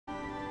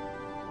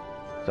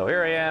So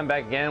here I am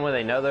back again with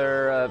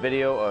another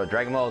video of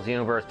Dragon Ball Z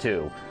Universe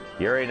 2.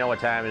 You already know what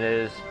time it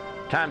is.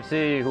 Time to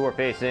see who we're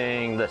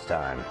facing this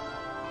time.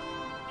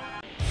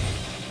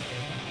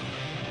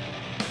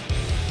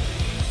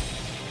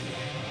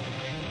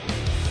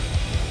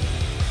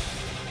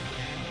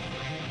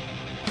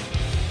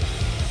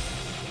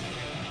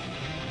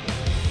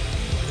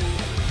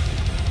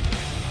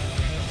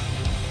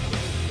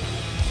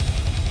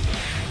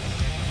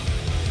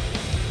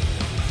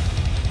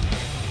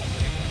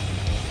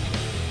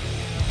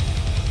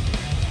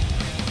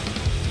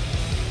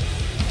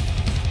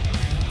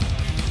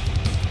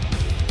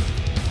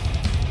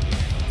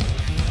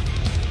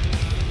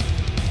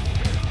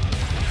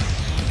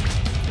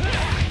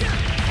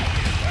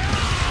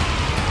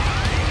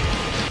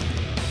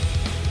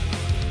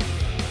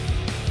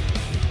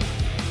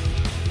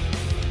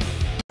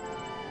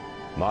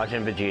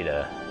 Majin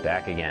Vegeta,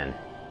 back again.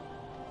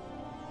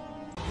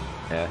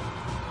 Yeah.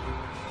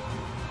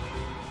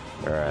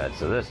 Alright,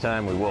 so this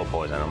time we will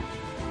poison him.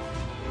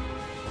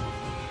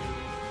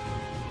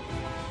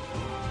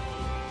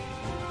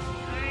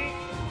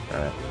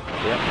 Alright.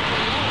 Yep.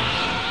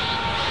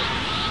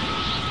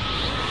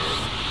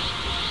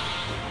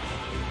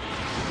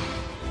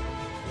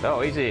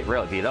 Oh, easy.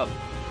 Really beat up.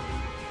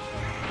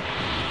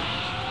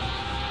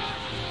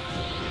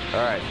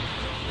 Alright.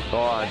 Go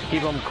on,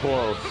 keep him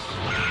close.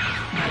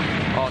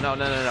 Oh,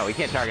 no. He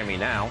can't target me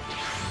now.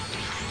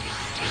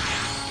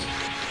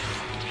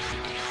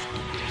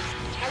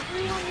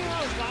 Everyone in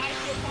our life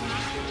gets on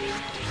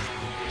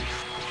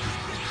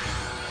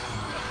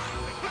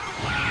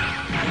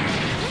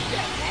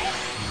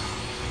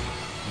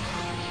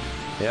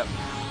Yep.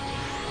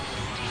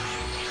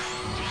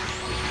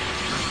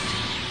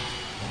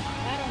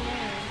 I don't know.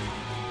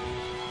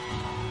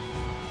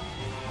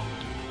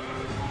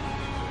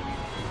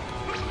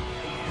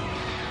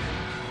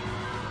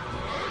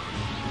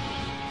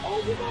 Oh,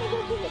 we gotta go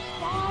to the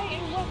sky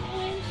and what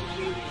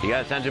place? You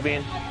got a Senju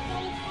Bean?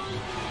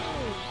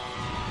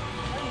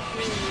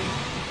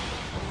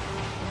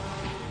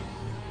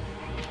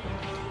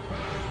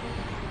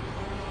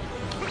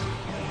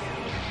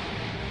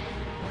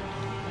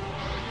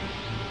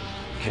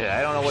 Okay,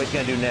 I don't know what he's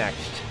gonna do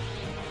next.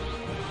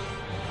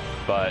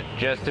 But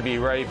just to be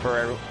ready for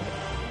every...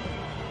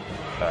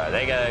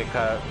 they gotta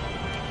cut...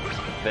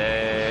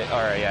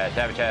 Alright, yeah,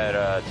 Savage had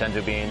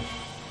Senju Bean.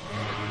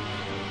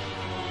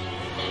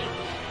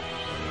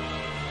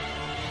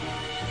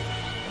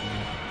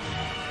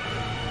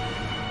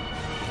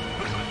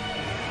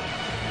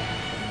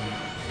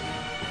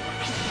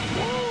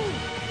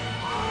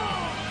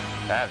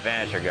 That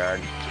Vanisher Guard.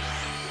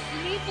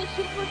 You need the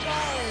Super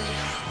Guard.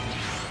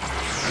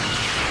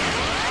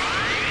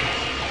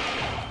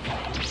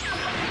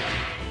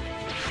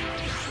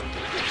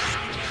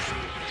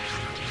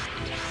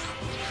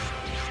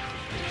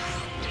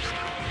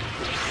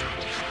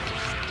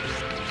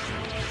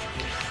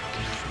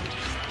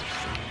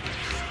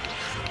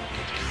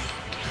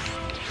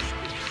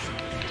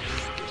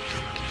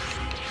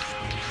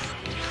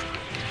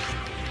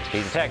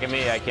 He's attacking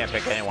me, I can't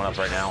pick anyone up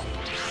right now.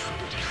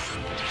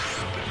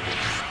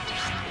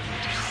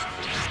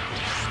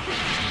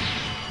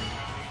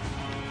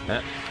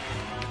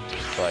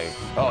 It's like,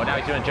 oh, now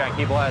he's doing giant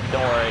key blast.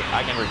 Don't worry,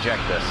 I can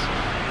reject this.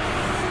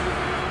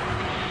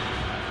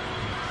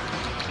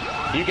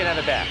 You can have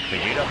it back,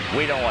 Vegeta.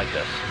 We don't like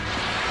this.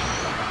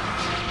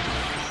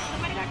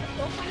 Somebody got the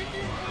Soul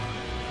Punisher?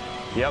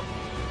 Yep.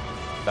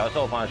 That was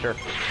Soul Punisher.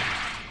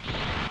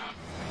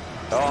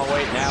 Oh,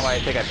 wait, now I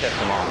think I pissed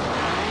him off.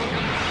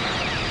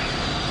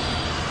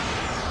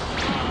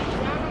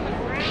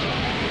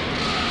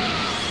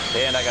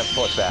 And I got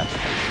pushed back.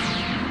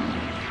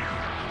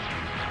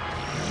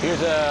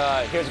 Here's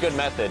a good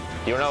method.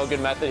 You know a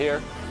good method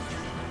here?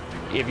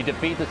 If you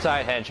defeat the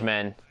side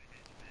henchmen,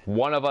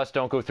 one of us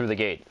don't go through the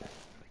gate.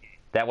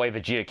 That way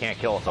Vegeta can't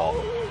kill us all.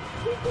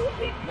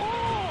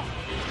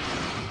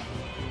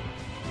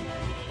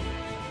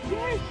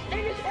 Yes, and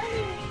it's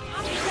only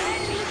I'm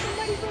dead and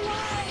somebody's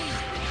alive.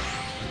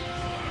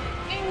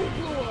 And we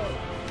blew up.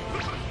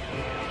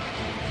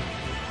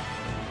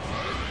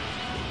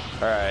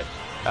 Alright.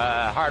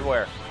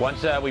 Hardware.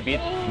 Once we beat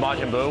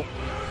Majin Buu,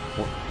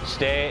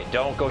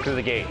 don't go through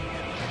the gate.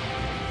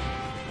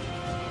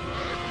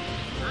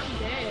 I'm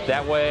dead.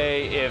 That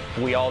way, if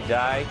we all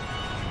die,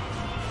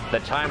 the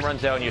time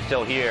runs out and you're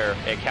still here,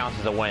 it counts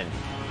as a win.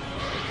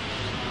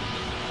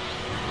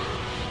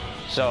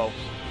 So,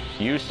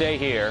 you stay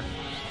here.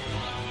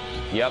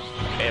 Yep,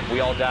 if we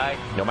all die,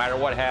 no matter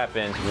what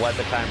happens, let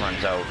the time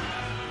runs out.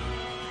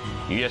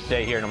 You just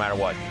stay here no matter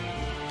what.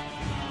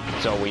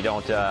 So we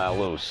don't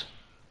lose.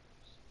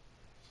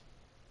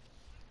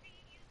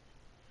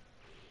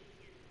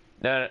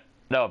 No,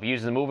 if you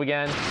use the move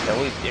again, at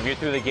least if you're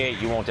through the gate,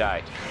 you won't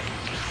die.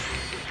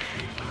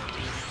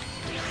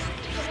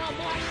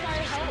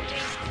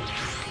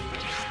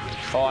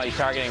 Oh, he's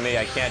targeting me.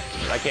 I can't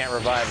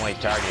revive when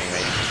he's targeting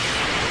me.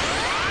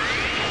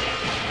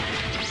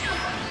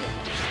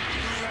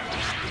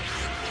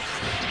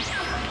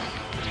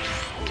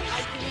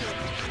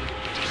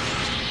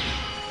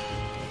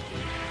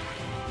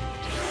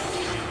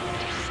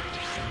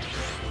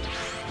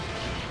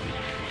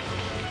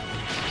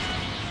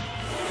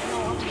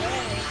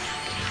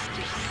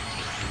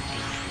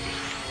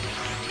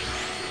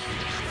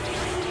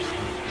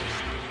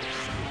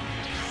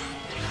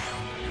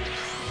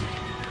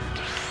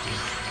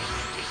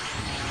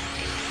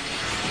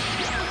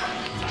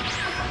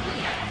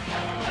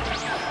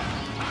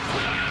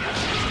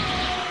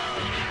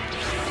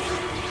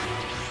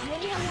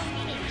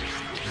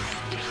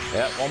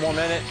 Yep, one more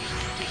minute.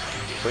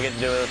 We get to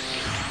do this.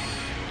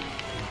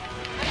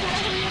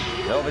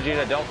 No,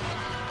 Vegeta, don't.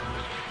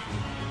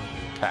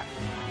 Ha.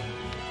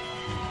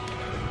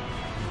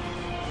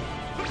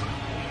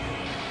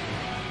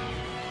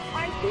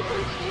 I keep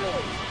him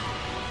still.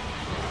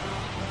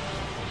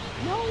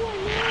 No one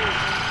knows.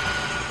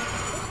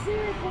 The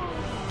spirit bomb.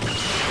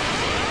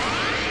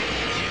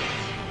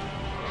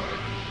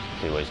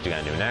 See what he's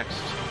gonna do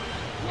next.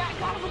 Yeah, I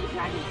got him with the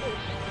dragon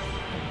fish.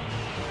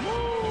 No,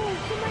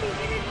 somebody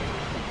hit it.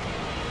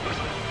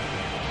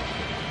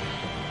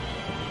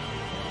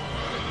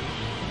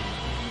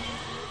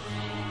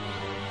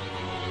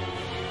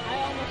 I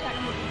almost had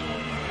him with the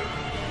dragon fish.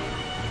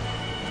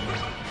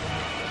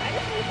 I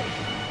just hit him.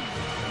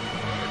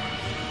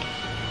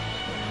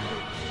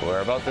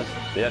 We're about this.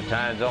 Yeah,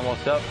 time's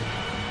almost up.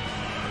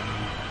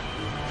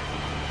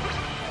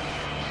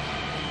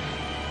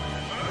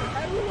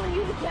 Everyone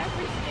use the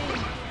Jeffrey thing.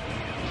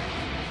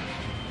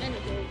 And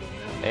it's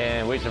over.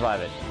 And we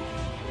survive it.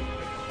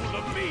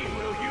 The me,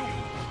 will you?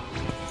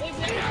 Wait,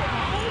 did it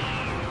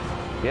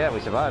survive? Yeah, we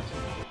survived.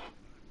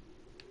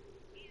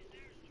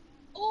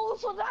 Oh,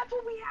 so that's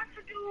what we have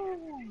to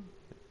do.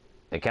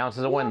 It counts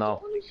as a win,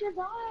 though. We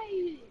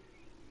survived.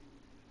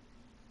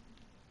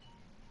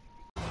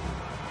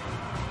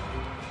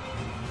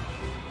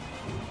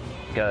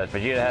 Because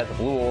Vegeta has the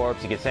blue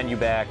orbs, he can send you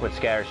back with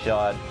Scatter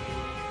Shot.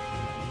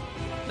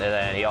 And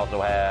then he also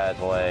has,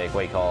 like,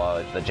 what do you call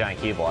it, the giant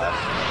Ki Blast.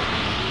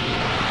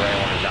 For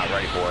anyone who's not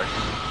ready for it.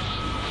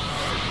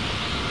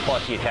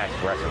 Plus, he attacks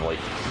aggressively.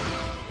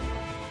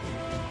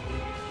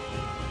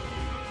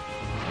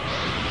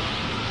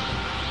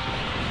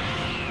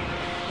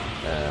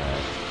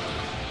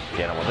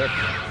 Get him with it.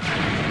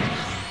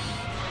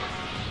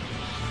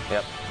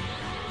 Yep.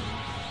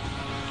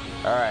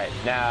 Alright,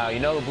 now, you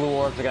know the blue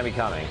orbs are going to be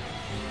coming.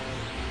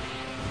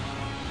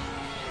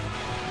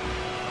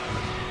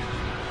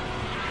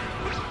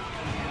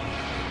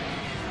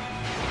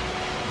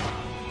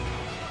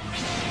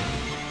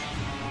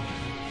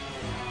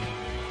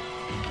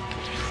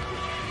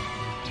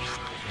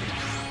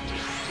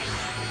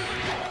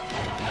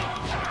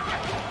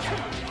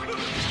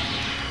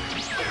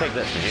 Take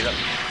this, Vegeta.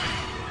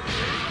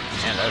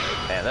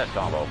 And this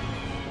combo.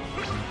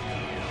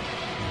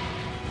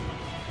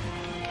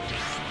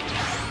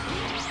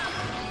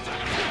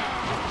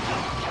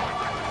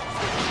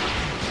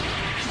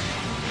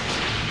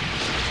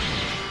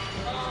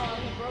 Oh,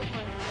 he broke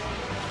my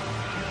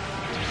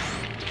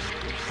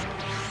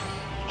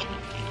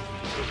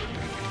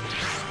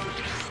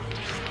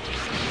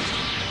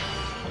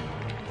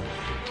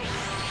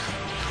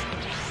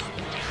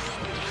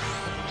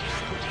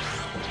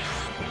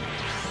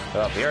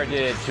Well, he already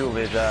did two of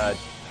his,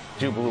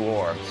 two blue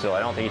orbs, so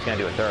I don't think he's going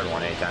to do a third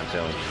one anytime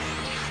soon.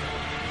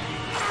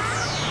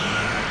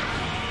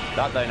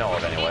 Not that I know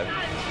of, anyway.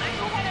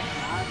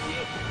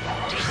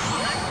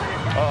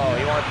 Oh,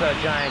 he wants a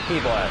giant Ki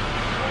Blast.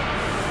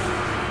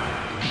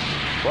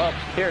 Well,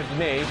 here's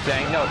me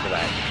saying no to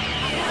that.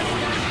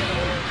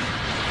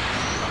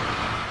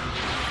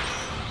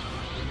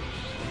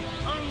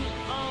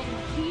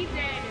 He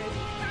vanished.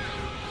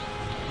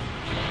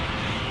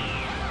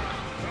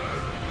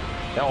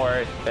 Don't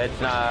worry,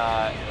 it's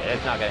not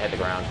gonna hit the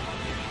ground.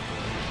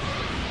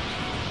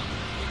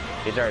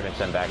 He's already been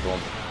sent back to him.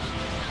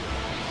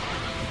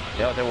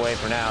 The only thing we're waiting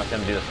for now is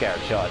him to do the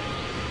Scatter Shot.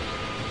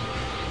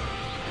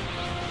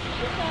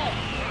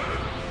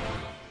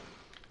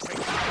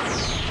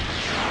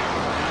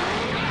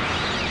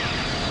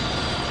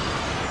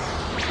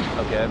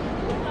 Okay.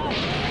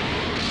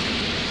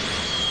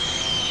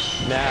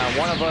 Now,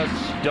 one of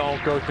us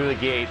don't go through the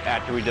gate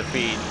after we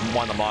defeat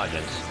one of the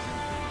Majins.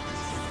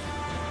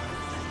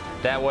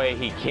 That way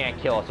he can't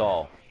kill us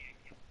all.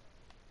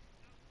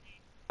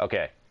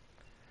 Okay.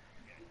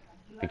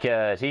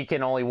 Because he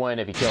can only win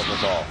if he kills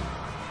us all.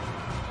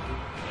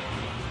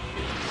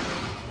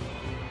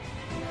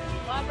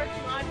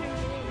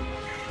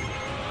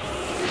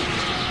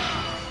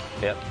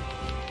 Yep.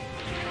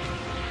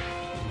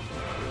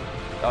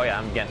 Oh yeah,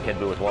 I'm against Kid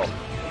Buu as well.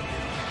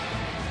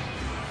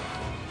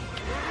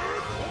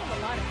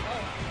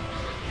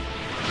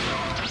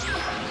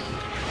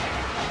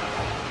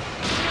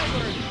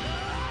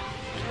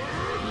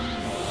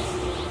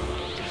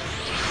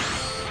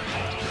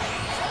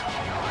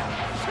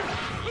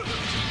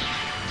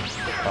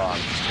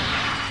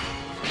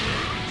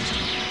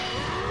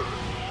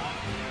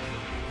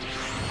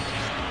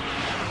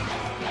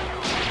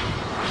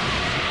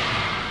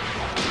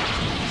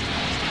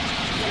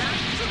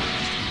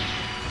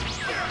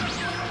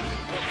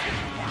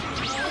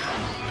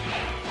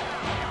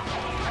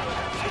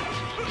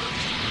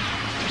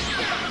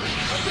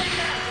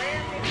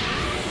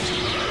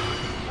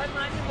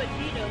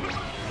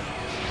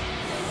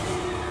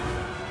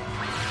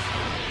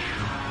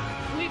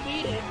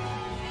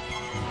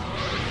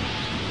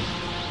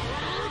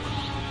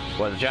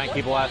 Was the giant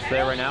Ki Blast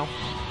there right now?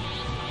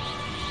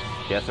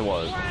 Yes, it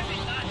was.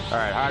 All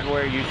right,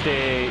 hardware, you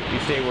stay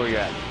where you're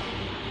at.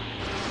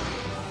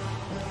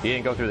 You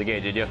didn't go through the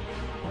gate, did you?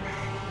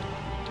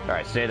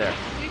 Alright, stay there.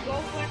 We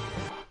both went.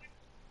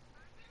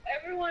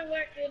 Everyone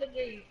went through the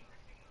gate.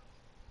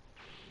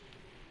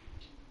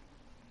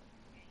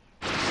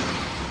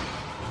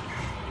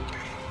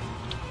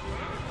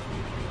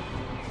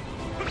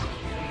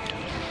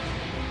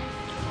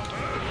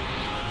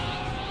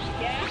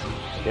 Yeah?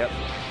 Yep.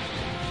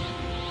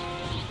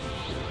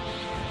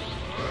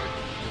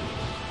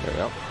 There we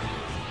go.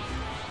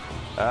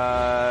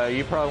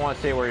 You probably want to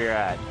stay where you're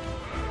at.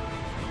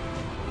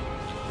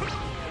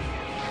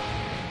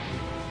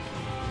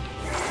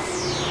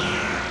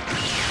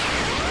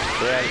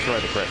 Yeah, destroy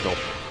the crystal.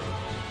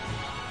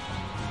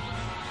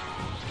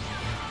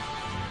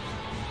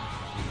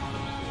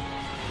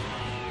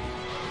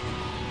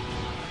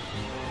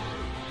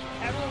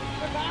 Everyone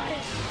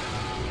survived.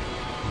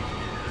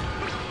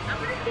 I'm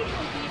gonna keep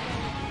on keeping.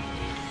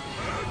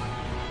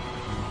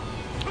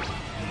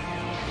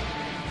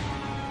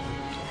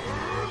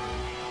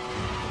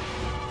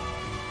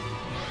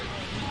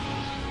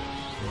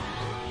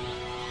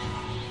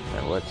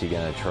 And what's he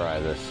gonna try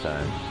this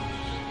time?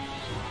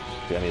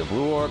 Is he gonna be a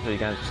blue orb, or is he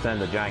gonna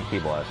send the giant key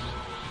blast?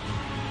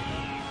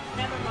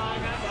 Never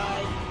mind, I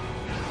died.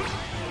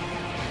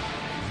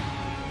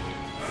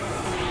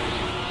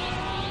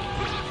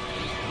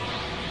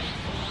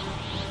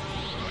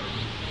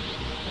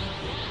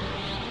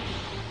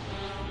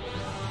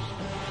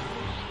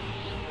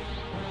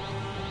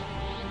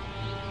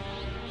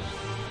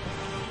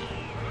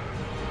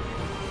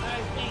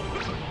 Alright,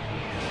 thanks.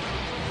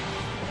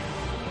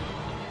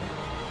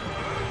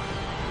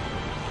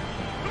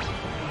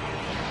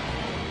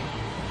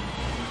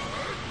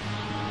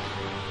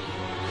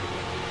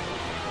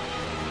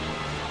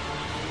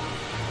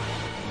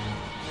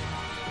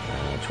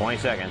 Uh, 20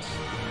 seconds.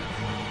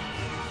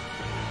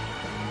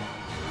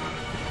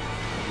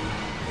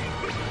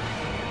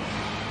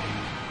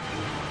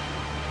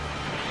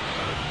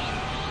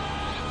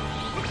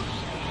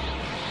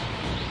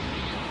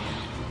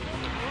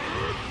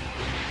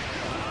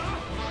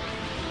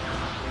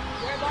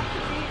 We're about to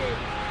beat it.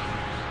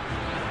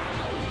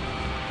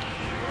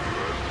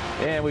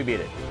 And we beat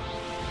it.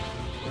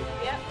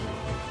 Yep.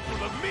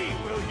 Follow me,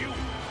 will you?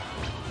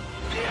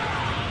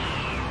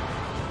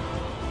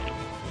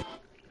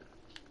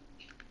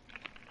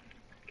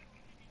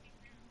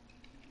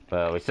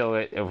 But we still,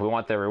 if we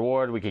want the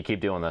reward, we can keep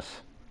doing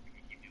this.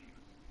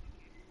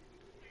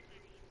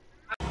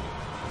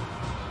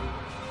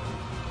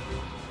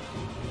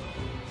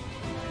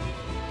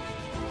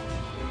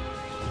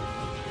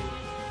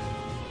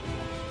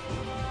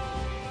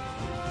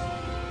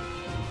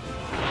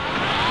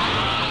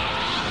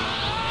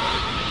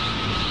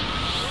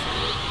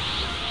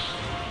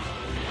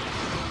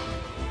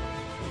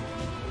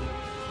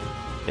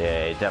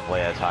 Yeah, he definitely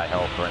has high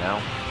health right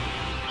now.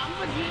 I'm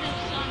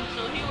Vegeta's son,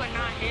 so he would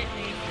not hit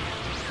me.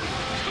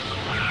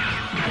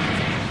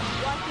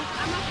 Watch this.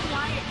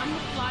 I'm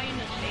gonna fly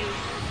into space.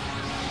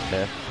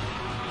 Yeah.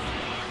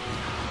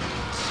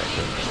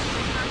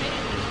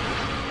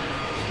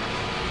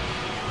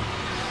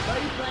 Oh,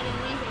 he's letting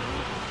me.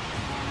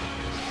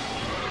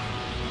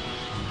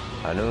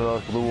 I knew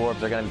those blue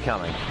orbs are gonna be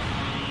coming.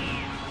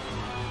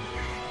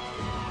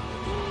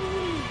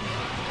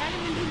 I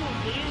didn't even do no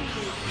damage.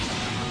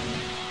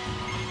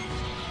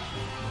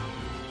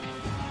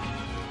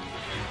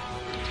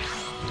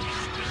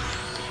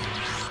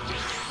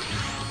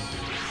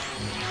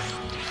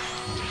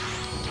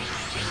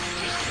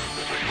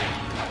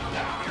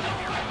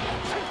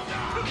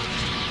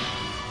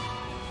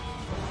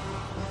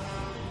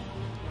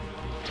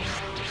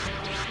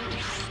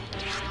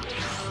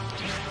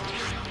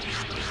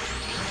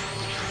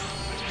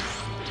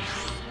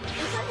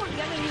 It's like we're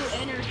giving you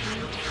energy.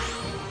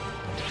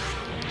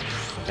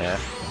 Yeah.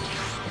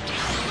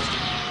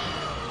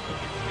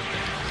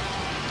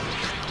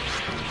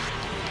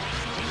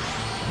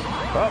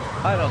 Oh,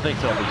 I don't think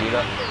so,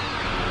 Vegeta.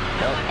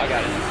 Nope, I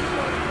got it.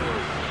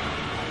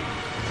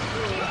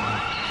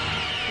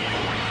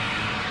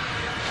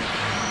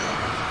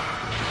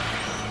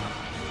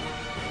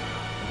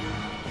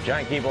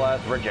 Giant key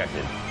blast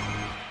rejected.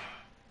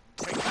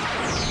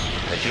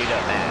 Vegeta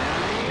man.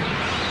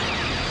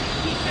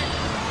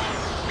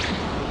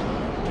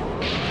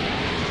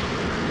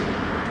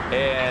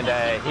 And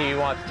he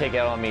wants to take it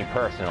out on me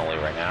personally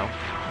right now,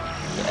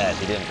 as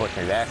he didn't push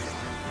me back.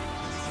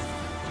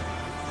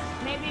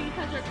 Maybe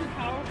because they're too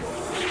powerful.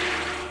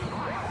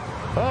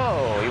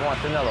 Oh, he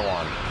wants another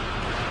one.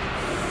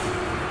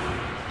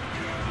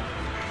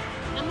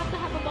 I'm about to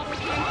have a better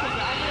chance of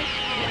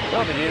that.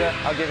 Well, Vegeta,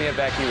 I'll give it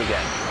back to you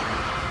again.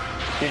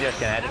 You're just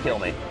gonna have to kill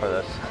me for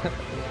this.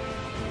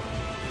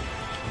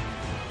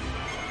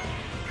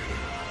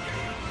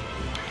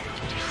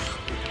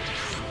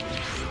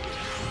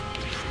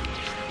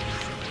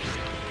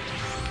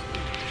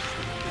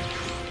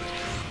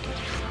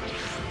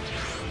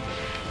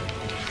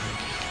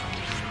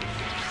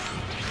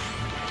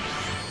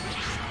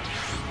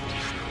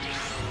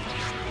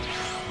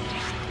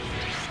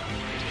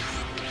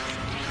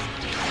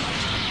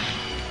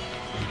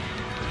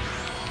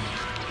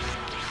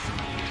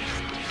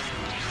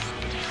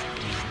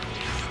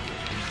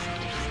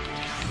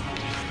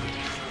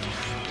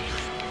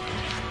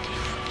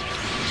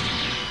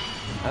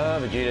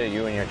 Vegeta,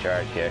 you and your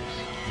charge kicks.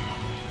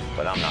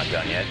 But I'm not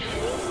done yet.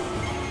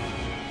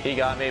 He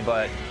got me,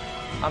 but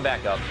I'm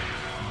back up.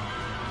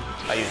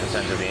 I use the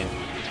sensor beam.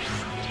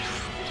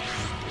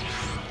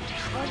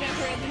 Oh, that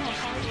hurt me how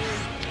hard it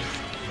is.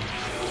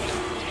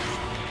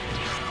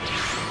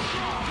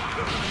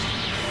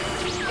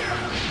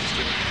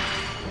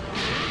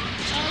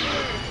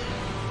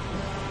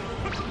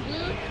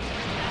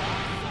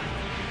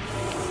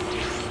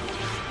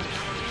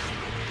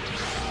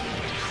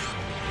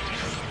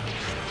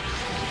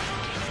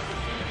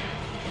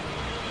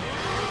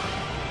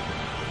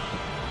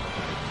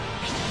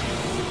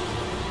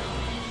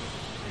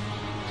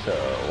 So,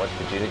 what's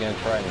Vegeta gonna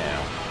try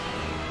now?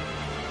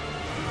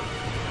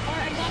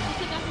 Alright, I got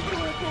the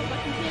sword hook, I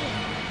can kill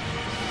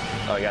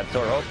him. Oh, you got the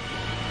sword hook?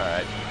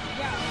 Alright.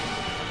 Yeah.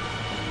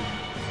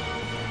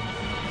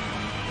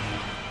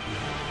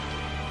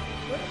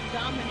 We're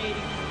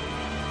dominating.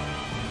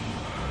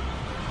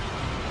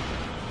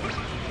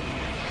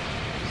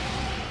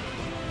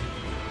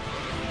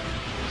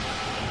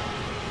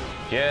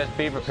 Just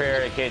be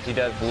prepared in case he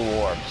does blue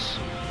orbs.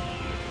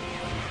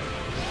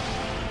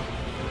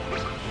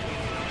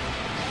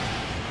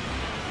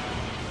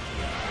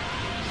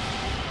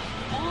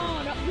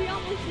 Oh, we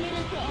almost made it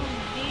to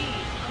D.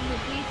 On the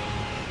D.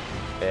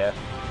 Yeah.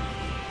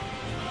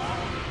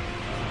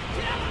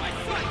 Get out of my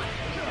sight!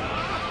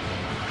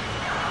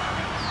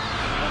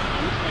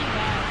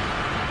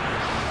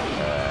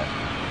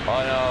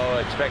 Oh no,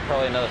 expect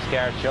probably another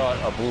scared shot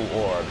of blue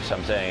orbs.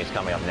 I'm saying it's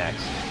coming up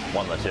next.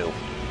 One or two.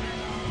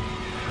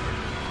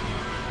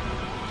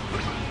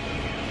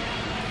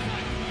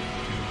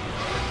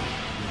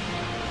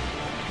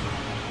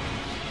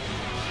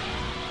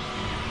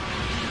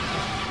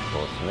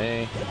 Close to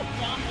me.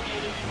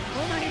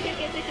 Oh my, I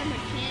think I'm a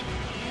kid.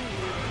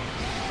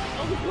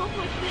 Oh, we broke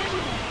my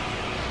stamina.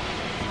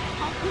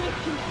 How quick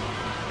to...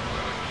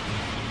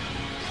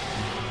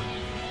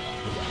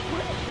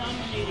 We're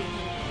dominating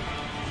here.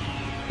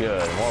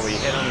 Good. The more we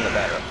hit him, the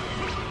better.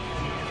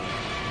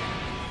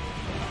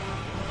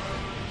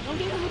 Don't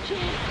give him a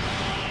chance.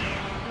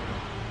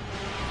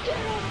 Get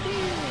up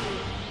there.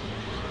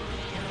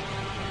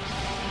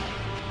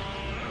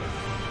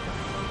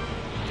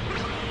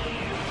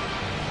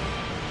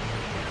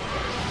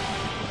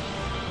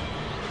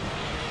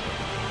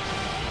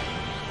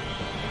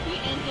 He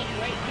ends up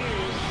right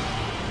here.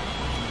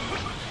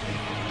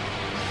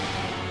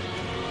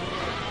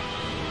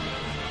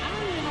 I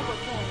don't even know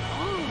what's going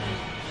on.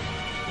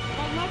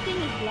 But nothing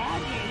is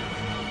lagging.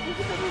 This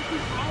is because it's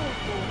too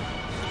powerful.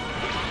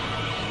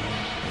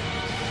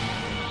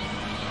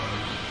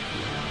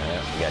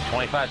 Yeah, we got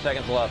 25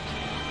 seconds left.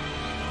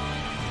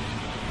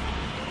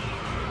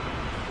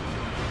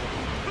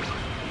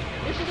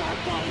 This is our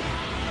fight.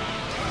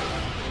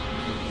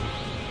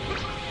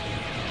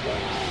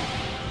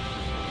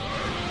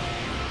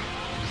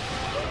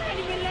 We're not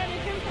even letting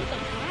him hit the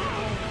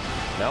ground.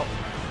 Nope.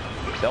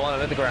 Don't let him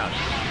hit the ground.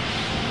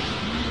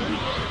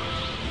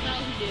 No,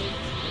 he did.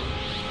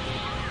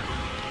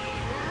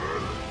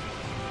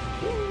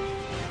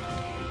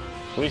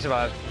 We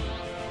survived.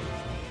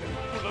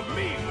 For the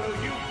me will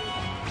you?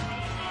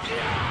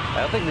 I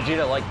don't think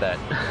Vegeta liked that.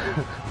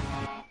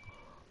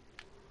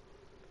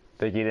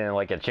 Think he didn't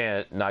like a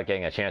chance, not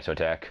getting a chance to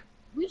attack.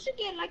 We should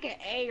get like an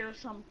A or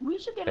something. We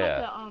should get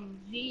Yeah. like a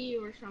V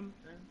or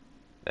something.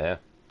 Yeah.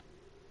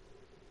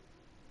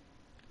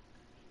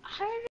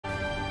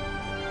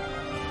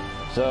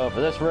 So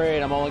for this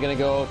raid, I'm only going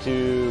to go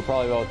to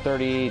probably about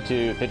 30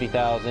 to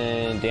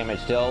 50,000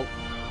 damage dealt.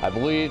 I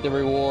believe the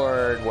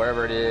reward,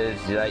 whatever it is,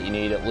 that you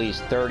need at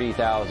least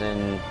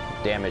 30,000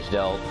 damage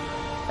dealt.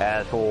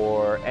 As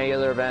for any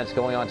other events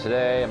going on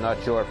today, I'm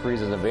not sure if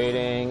Frieza's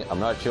invading. I'm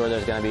not sure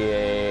there's going to be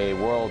a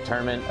World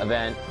Tournament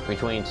event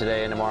between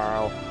today and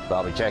tomorrow, but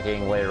I'll be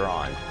checking later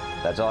on.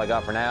 That's all I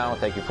got for now.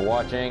 Thank you for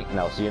watching, and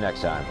I'll see you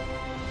next time.